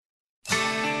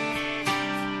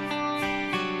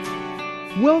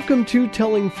Welcome to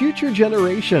Telling Future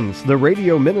Generations, the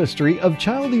radio ministry of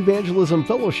Child Evangelism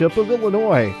Fellowship of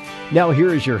Illinois. Now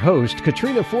here is your host,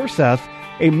 Katrina Forseth,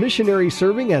 a missionary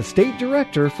serving as State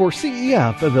Director for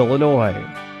CEF of Illinois.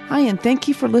 Hi, and thank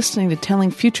you for listening to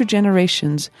Telling Future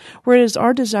Generations, where it is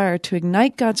our desire to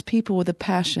ignite God's people with a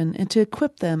passion and to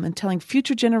equip them in telling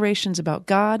future generations about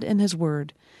God and His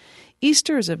Word.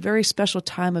 Easter is a very special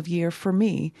time of year for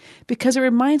me because it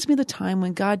reminds me of the time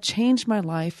when God changed my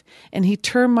life and He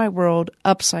turned my world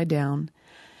upside down.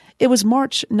 It was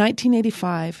March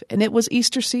 1985, and it was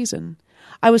Easter season.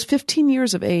 I was 15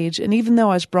 years of age, and even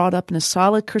though I was brought up in a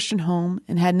solid Christian home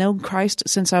and had known Christ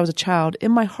since I was a child,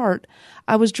 in my heart,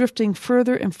 I was drifting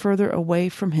further and further away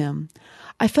from Him.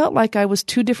 I felt like I was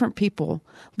two different people,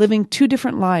 living two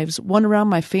different lives, one around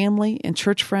my family and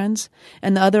church friends,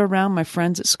 and the other around my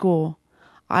friends at school.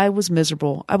 I was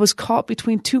miserable. I was caught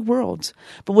between two worlds,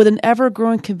 but with an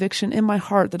ever-growing conviction in my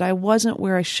heart that I wasn't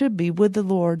where I should be with the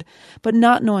Lord, but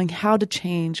not knowing how to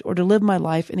change or to live my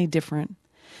life any different.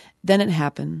 Then it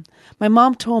happened. My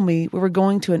mom told me we were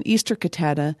going to an Easter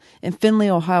cantata in Findlay,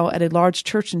 Ohio at a large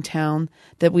church in town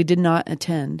that we did not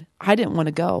attend. I didn't want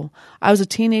to go. I was a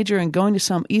teenager, and going to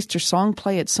some Easter song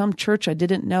play at some church I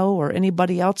didn't know or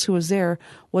anybody else who was there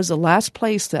was the last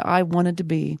place that I wanted to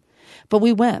be. But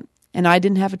we went, and I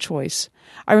didn't have a choice.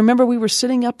 I remember we were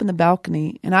sitting up in the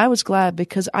balcony, and I was glad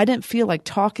because I didn't feel like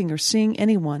talking or seeing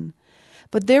anyone.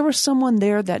 But there was someone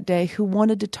there that day who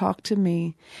wanted to talk to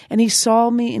me, and he saw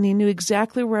me and he knew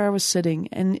exactly where I was sitting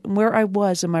and where I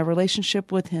was in my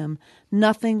relationship with him.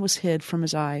 Nothing was hid from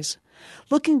his eyes.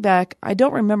 Looking back, I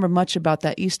don't remember much about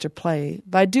that Easter play,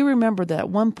 but I do remember that at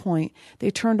one point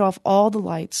they turned off all the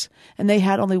lights and they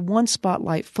had only one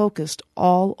spotlight focused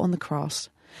all on the cross.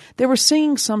 They were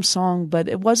singing some song, but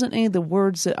it wasn't any of the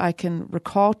words that I can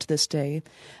recall to this day.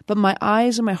 But my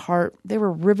eyes and my heart, they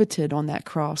were riveted on that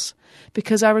cross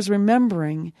because I was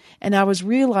remembering and I was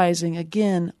realizing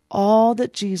again all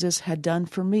that Jesus had done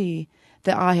for me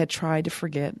that I had tried to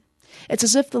forget. It's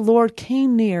as if the Lord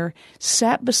came near,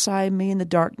 sat beside me in the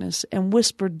darkness, and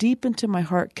whispered deep into my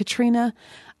heart, "Katrina,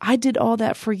 I did all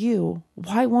that for you.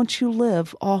 Why won't you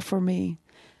live all for me?"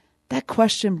 That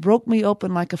question broke me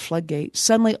open like a floodgate.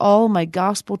 Suddenly, all my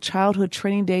gospel childhood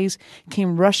training days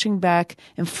came rushing back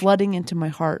and flooding into my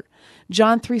heart.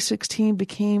 John 3:16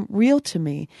 became real to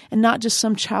me, and not just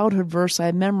some childhood verse I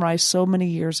had memorized so many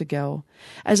years ago.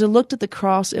 As I looked at the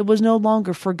cross, it was no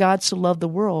longer for God so loved the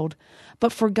world,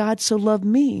 but for God so loved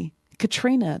me,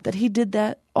 Katrina, that He did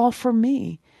that all for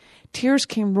me. Tears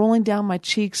came rolling down my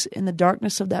cheeks in the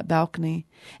darkness of that balcony,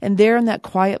 and there in that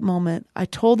quiet moment, I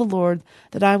told the Lord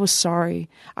that I was sorry.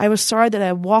 I was sorry that I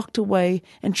had walked away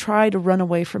and tried to run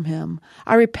away from Him.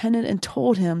 I repented and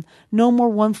told Him, no more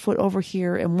 1 foot over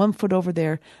here and 1 foot over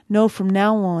there. No, from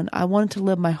now on, I wanted to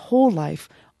live my whole life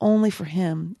only for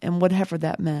Him, and whatever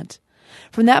that meant.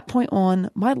 From that point on,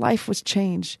 my life was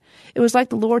changed. It was like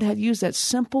the Lord had used that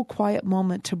simple, quiet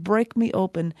moment to break me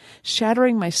open,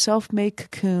 shattering my self-made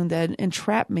cocoon that had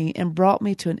entrapped me and brought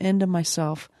me to an end of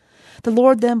myself. The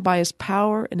Lord then, by His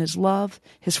power and His love,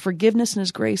 His forgiveness and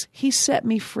His grace, He set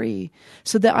me free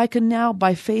so that I could now,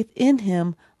 by faith in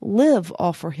Him, live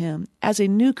all for Him as a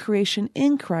new creation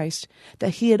in Christ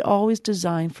that He had always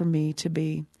designed for me to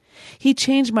be. He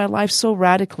changed my life so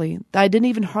radically that I didn't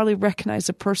even hardly recognize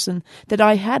the person that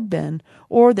I had been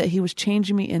or that He was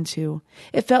changing me into.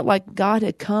 It felt like God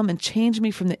had come and changed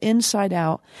me from the inside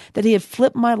out, that He had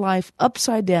flipped my life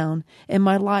upside down, and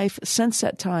my life since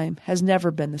that time has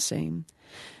never been the same.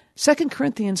 2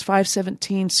 Corinthians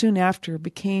 5:17 soon after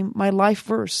became my life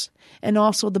verse, and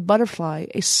also the butterfly,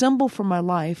 a symbol for my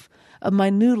life, of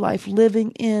my new life living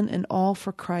in and all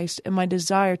for Christ and my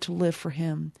desire to live for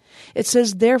Him. It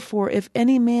says, "Therefore, if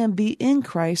any man be in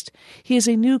Christ, he is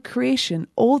a new creation.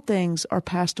 Old things are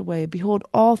passed away. Behold,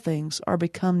 all things are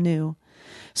become new."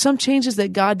 Some changes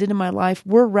that God did in my life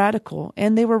were radical,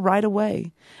 and they were right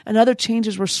away. And other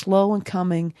changes were slow in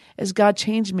coming as God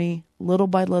changed me little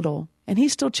by little. And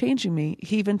He's still changing me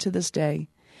even to this day.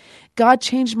 God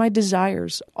changed my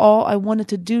desires. All I wanted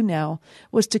to do now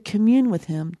was to commune with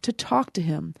Him, to talk to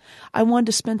Him. I wanted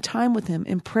to spend time with Him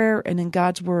in prayer and in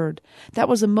God's Word. That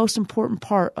was the most important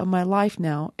part of my life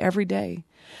now, every day.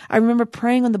 I remember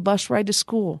praying on the bus ride to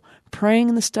school, praying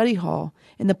in the study hall,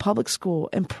 in the public school,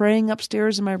 and praying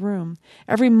upstairs in my room.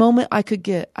 Every moment I could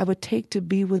get, I would take to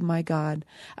be with my God.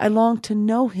 I longed to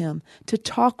know Him, to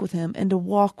talk with Him, and to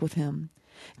walk with Him.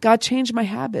 God changed my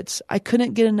habits. I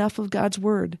couldn't get enough of God's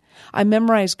Word. I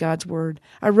memorized God's Word.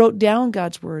 I wrote down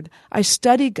God's Word. I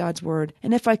studied God's Word.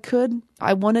 And if I could,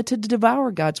 I wanted to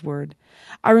devour God's Word.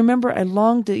 I remember I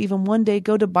longed to even one day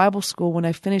go to Bible school when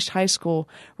I finished high school,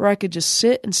 where I could just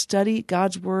sit and study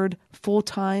God's Word full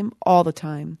time, all the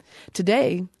time.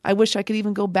 Today, I wish I could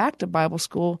even go back to Bible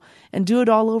school and do it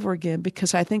all over again,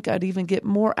 because I think I'd even get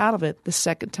more out of it the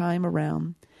second time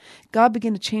around. God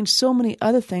began to change so many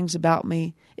other things about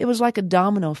me. It was like a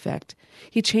domino effect.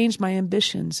 He changed my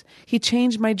ambitions. He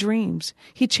changed my dreams.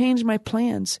 He changed my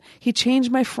plans. He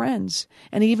changed my friends.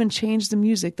 And he even changed the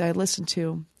music that I listened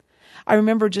to. I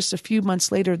remember just a few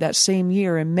months later that same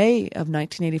year, in May of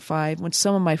 1985, when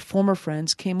some of my former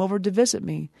friends came over to visit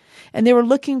me. And they were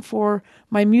looking for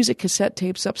my music cassette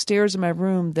tapes upstairs in my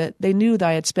room that they knew that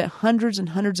I had spent hundreds and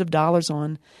hundreds of dollars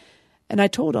on. And I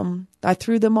told them I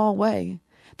threw them all away.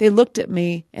 They looked at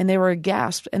me and they were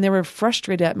aghast and they were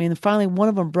frustrated at me. And finally, one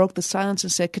of them broke the silence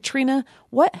and said, "Katrina,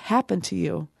 what happened to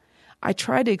you?" I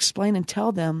tried to explain and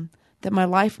tell them that my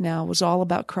life now was all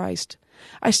about Christ.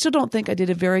 I still don't think I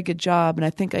did a very good job, and I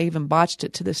think I even botched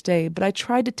it to this day, but I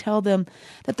tried to tell them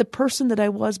that the person that I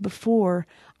was before,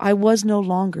 I was no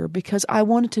longer, because I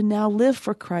wanted to now live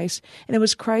for Christ, and it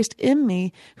was Christ in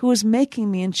me who was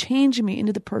making me and changing me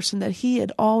into the person that he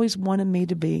had always wanted me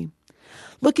to be.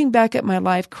 Looking back at my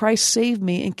life, Christ saved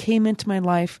me and came into my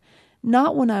life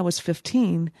not when I was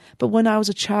 15, but when I was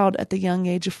a child at the young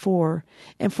age of 4.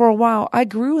 And for a while, I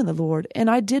grew in the Lord, and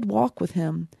I did walk with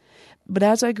him. But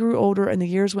as I grew older and the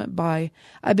years went by,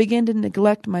 I began to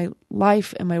neglect my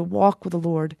life and my walk with the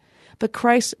Lord. But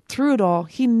Christ, through it all,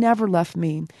 he never left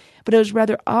me. But it was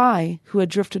rather I who had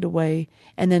drifted away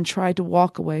and then tried to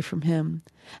walk away from him.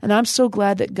 And I'm so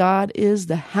glad that God is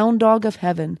the hound dog of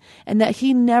heaven and that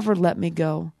he never let me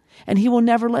go. And he will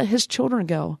never let his children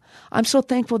go. I'm so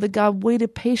thankful that God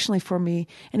waited patiently for me,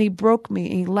 and he broke me,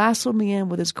 and he lassoed me in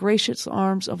with his gracious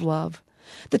arms of love.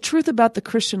 The truth about the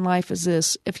Christian life is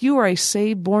this: if you are a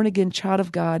saved, born-again child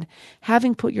of God,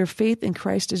 having put your faith in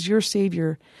Christ as your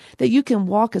Savior, that you can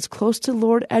walk as close to the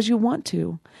Lord as you want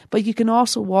to, but you can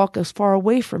also walk as far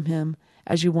away from him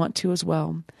as you want to as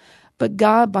well. But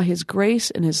God, by his grace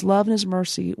and his love and his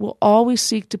mercy, will always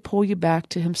seek to pull you back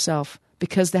to himself,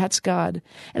 because that's God.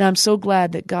 And I'm so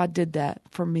glad that God did that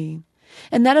for me.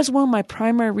 And that is one of my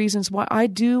primary reasons why I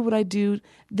do what I do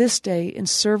this day in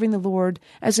serving the Lord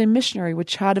as a missionary with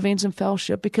Child Evangelism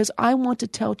Fellowship, because I want to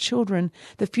tell children,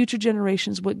 the future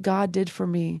generations, what God did for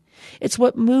me. It's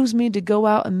what moves me to go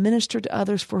out and minister to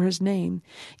others for his name.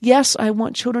 Yes, I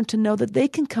want children to know that they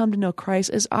can come to know Christ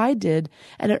as I did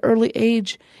at an early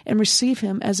age and receive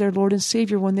him as their Lord and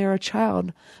Savior when they're a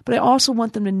child. But I also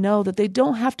want them to know that they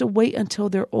don't have to wait until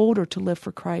they're older to live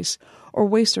for Christ, or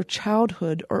waste their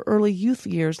childhood or early youth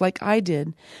years like I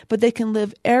did, but they can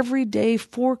live every day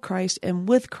for Christ and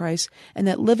with Christ, and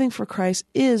that living for Christ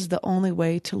is the only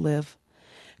way to live.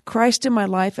 Christ in my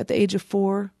life at the age of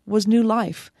 4 was new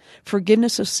life,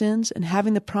 forgiveness of sins, and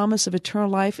having the promise of eternal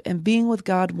life and being with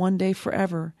God one day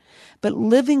forever. But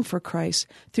living for Christ,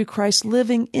 through Christ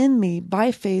living in me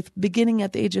by faith beginning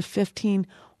at the age of 15,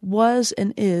 was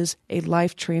and is a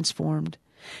life transformed.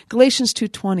 Galatians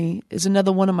 2:20 is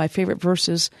another one of my favorite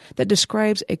verses that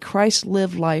describes a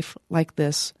Christ-lived life like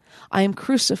this: I am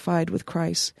crucified with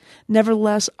Christ.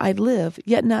 Nevertheless I live,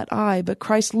 yet not I, but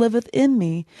Christ liveth in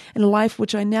me. And the life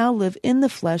which I now live in the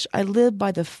flesh, I live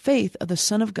by the faith of the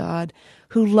Son of God,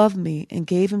 who loved me and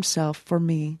gave himself for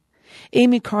me.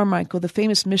 Amy Carmichael, the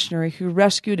famous missionary who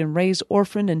rescued and raised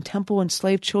orphaned and temple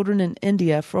enslaved children in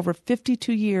India for over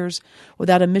 52 years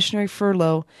without a missionary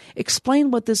furlough,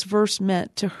 explained what this verse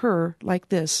meant to her like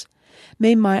this: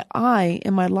 May my I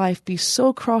in my life be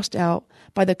so crossed out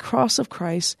by the cross of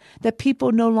Christ that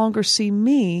people no longer see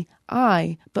me,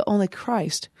 I, but only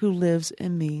Christ who lives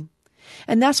in me.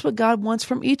 And that's what God wants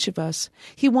from each of us.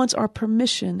 He wants our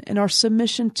permission and our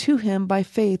submission to him by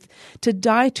faith, to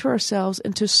die to ourselves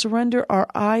and to surrender our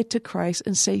I to Christ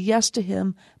and say yes to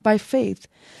him by faith,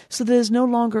 so that it is no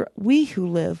longer we who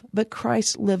live, but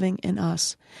Christ living in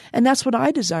us. And that's what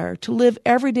I desire, to live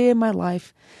every day of my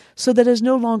life, so that it is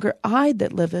no longer I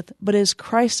that liveth, but it is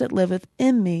Christ that liveth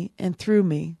in me and through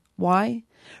me. Why?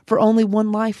 For only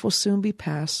one life will soon be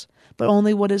past, but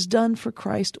only what is done for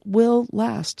Christ will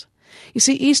last. You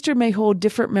see, Easter may hold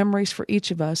different memories for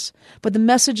each of us, but the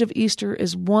message of Easter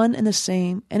is one and the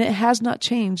same, and it has not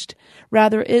changed.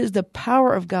 Rather, it is the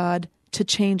power of God to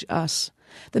change us.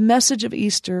 The message of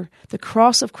Easter, the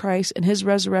cross of Christ and his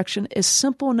resurrection, is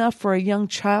simple enough for a young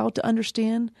child to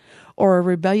understand, or a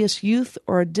rebellious youth,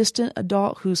 or a distant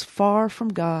adult who's far from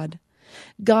God.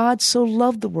 God so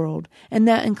loved the world, and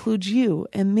that includes you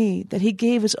and me, that he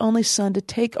gave his only Son to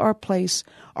take our place,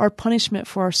 our punishment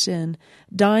for our sin,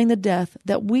 dying the death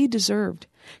that we deserved.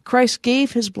 Christ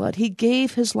gave his blood. He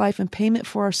gave his life in payment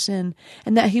for our sin,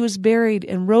 and that he was buried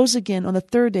and rose again on the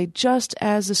third day, just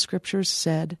as the Scriptures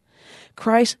said.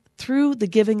 Christ, through the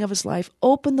giving of his life,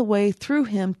 opened the way through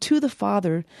him to the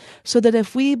Father, so that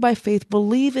if we by faith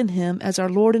believe in him as our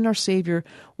Lord and our Savior,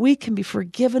 we can be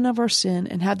forgiven of our sin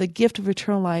and have the gift of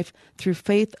eternal life through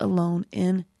faith alone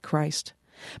in Christ.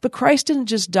 But Christ didn't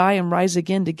just die and rise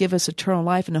again to give us eternal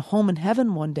life and a home in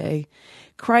heaven one day.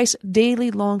 Christ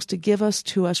daily longs to give us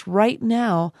to us right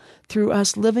now through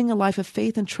us living a life of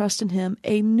faith and trust in him,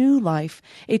 a new life,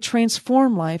 a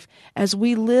transformed life, as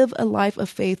we live a life of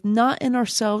faith not in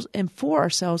ourselves and for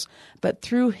ourselves, but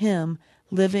through him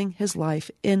living his life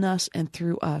in us and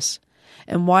through us.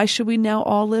 And why should we now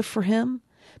all live for him?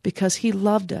 Because he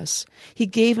loved us. He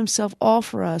gave himself all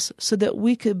for us so that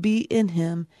we could be in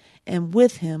him and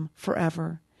with him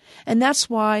forever. And that's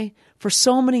why for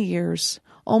so many years,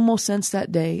 almost since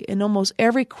that day, in almost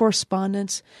every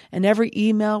correspondence and every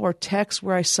email or text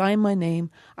where I sign my name,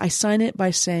 I sign it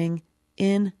by saying,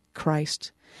 in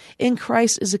Christ. In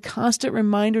Christ is a constant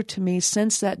reminder to me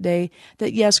since that day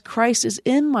that yes, Christ is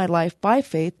in my life by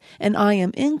faith and I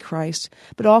am in Christ,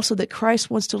 but also that Christ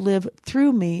wants to live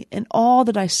through me in all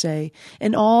that I say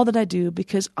and all that I do,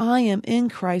 because I am in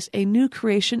Christ, a new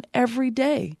creation every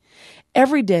day.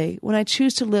 Every day, when I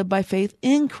choose to live by faith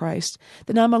in Christ,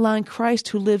 then I'm allowing Christ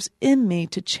who lives in me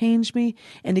to change me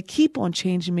and to keep on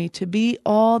changing me to be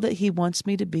all that he wants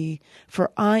me to be, for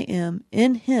I am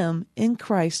in him, in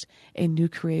Christ, a new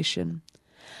creation.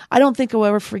 I don't think I'll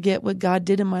ever forget what God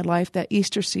did in my life that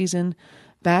Easter season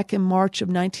back in March of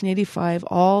 1985,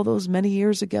 all those many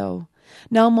years ago.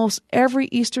 Now, almost every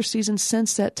Easter season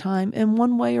since that time, in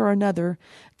one way or another,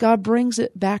 God brings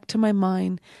it back to my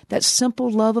mind, that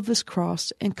simple love of his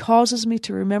cross, and causes me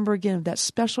to remember again of that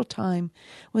special time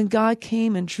when God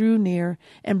came and drew near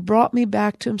and brought me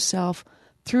back to himself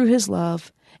through his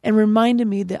love and reminded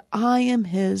me that I am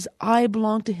his, I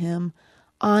belong to him,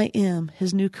 I am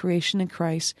his new creation in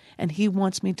Christ, and he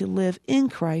wants me to live in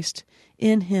Christ,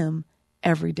 in him,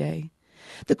 every day.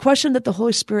 The question that the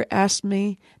Holy Spirit asked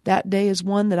me that day is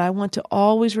one that I want to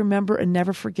always remember and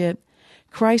never forget.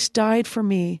 Christ died for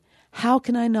me. How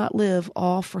can I not live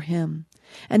all for him?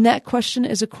 And that question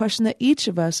is a question that each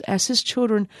of us, as his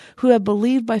children who have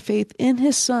believed by faith in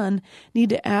his Son, need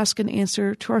to ask and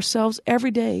answer to ourselves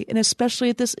every day, and especially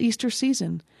at this Easter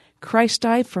season. Christ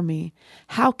died for me.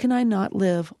 How can I not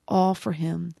live all for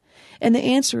him? And the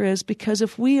answer is because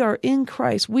if we are in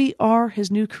Christ, we are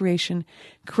his new creation,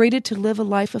 created to live a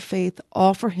life of faith,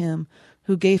 all for him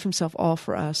who gave himself all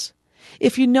for us.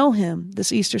 If you know him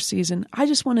this Easter season, I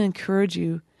just want to encourage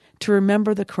you to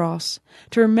remember the cross,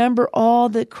 to remember all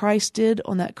that Christ did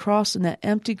on that cross in that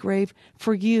empty grave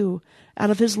for you, out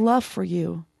of his love for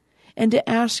you, and to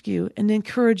ask you and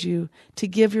encourage you to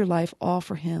give your life all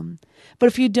for him. But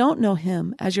if you don't know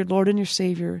him as your Lord and your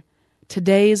Savior,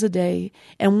 today is a day,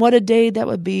 and what a day that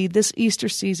would be this Easter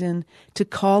season to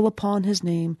call upon his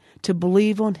name, to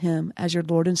believe on him as your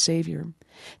Lord and Savior.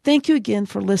 Thank you again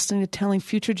for listening to Telling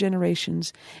Future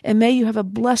Generations, and may you have a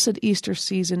blessed Easter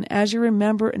season as you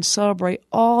remember and celebrate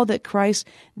all that Christ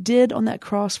did on that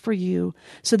cross for you,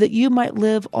 so that you might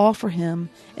live all for him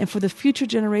and for the future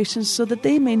generations, so that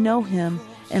they may know him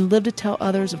and live to tell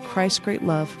others of Christ's great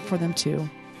love for them too.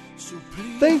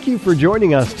 Thank you for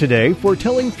joining us today for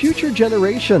Telling Future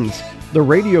Generations, the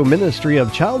radio ministry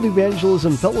of Child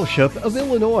Evangelism Fellowship of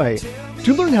Illinois.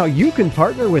 To learn how you can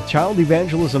partner with Child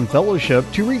Evangelism Fellowship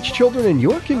to reach children in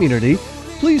your community,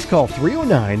 please call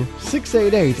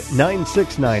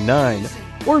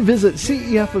 309-688-9699 or visit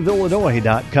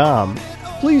cefofillinois.com.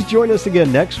 Please join us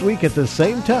again next week at the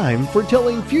same time for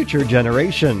Telling Future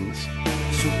Generations.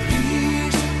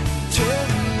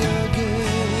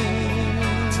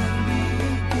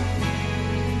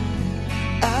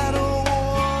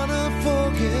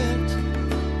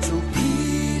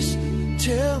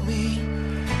 Tell me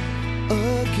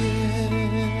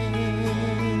again.